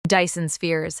Dyson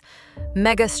Spheres.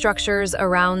 Megastructures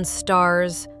around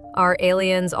stars. Are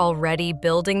aliens already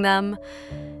building them?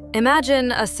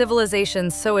 Imagine a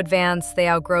civilization so advanced they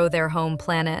outgrow their home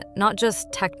planet, not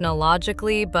just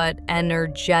technologically, but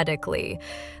energetically.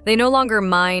 They no longer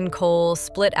mine coal,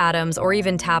 split atoms, or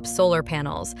even tap solar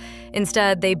panels.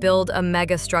 Instead, they build a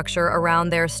megastructure around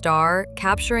their star,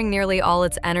 capturing nearly all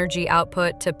its energy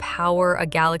output to power a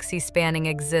galaxy-spanning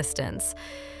existence.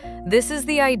 This is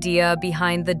the idea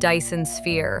behind the Dyson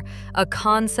Sphere, a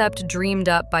concept dreamed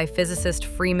up by physicist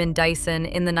Freeman Dyson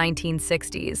in the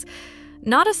 1960s.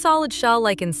 Not a solid shell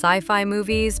like in sci-fi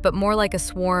movies, but more like a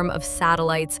swarm of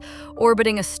satellites,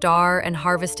 orbiting a star and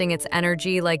harvesting its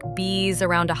energy like bees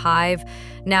around a hive.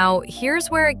 Now, here's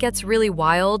where it gets really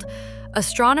wild.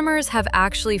 Astronomers have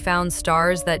actually found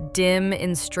stars that dim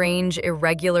in strange,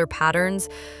 irregular patterns,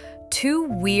 too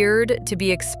weird to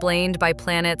be explained by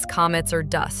planets, comets, or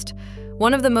dust.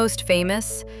 One of the most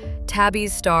famous,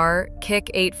 Tabby's star, KIC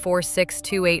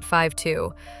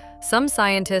 8462852. Some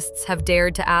scientists have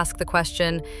dared to ask the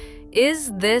question,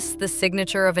 is this the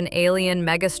signature of an alien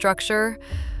megastructure?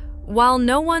 While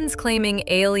no one's claiming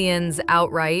aliens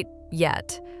outright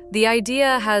yet, the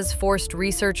idea has forced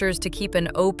researchers to keep an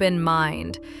open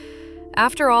mind.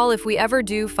 After all, if we ever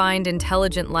do find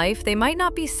intelligent life, they might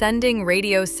not be sending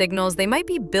radio signals, they might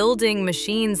be building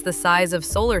machines the size of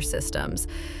solar systems.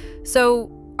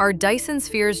 So, are Dyson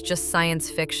spheres just science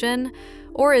fiction?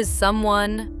 Or is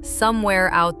someone,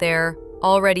 somewhere out there,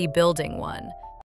 already building one?